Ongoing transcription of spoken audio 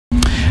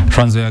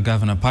Transnzoia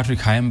Governor Patrick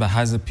Khaemba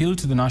has appealed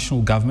to the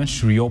national government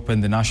to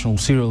reopen the National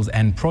Cereals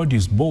and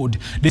Produce Board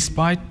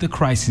despite the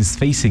crisis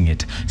facing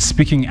it.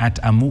 Speaking at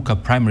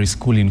Amuka Primary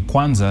School in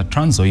Kwanza,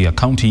 Transnzoia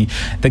County,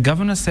 the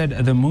governor said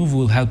the move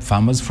will help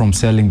farmers from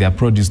selling their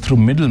produce through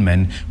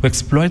middlemen who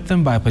exploit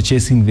them by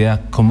purchasing their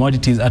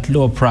commodities at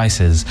lower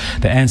prices.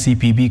 The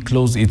NCPB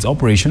closed its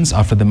operations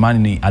after the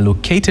money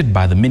allocated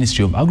by the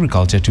Ministry of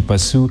Agriculture to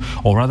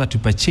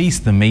purchase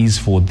the maize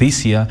for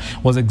this year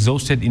was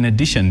exhausted, in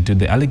addition to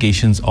the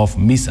allegations of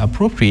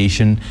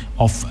misappropriation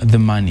of the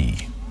money.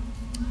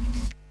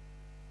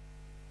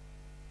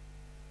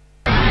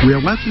 We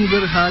are working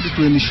very hard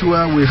to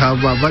ensure we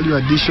have a value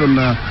addition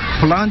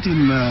plant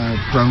in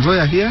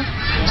Transnzoia here,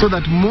 so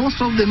that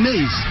most of the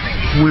maize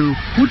will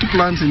put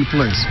plants in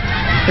place,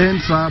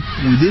 ends up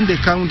within the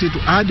county to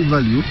add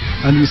value,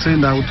 and we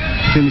send out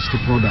finished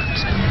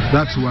products.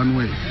 That's one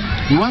way.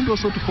 We want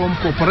also to form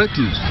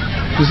cooperatives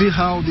to see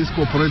how these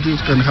cooperatives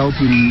can help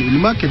in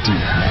marketing.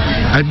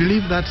 I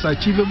believe that's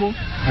achievable,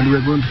 and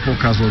we're going to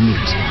focus on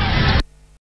it.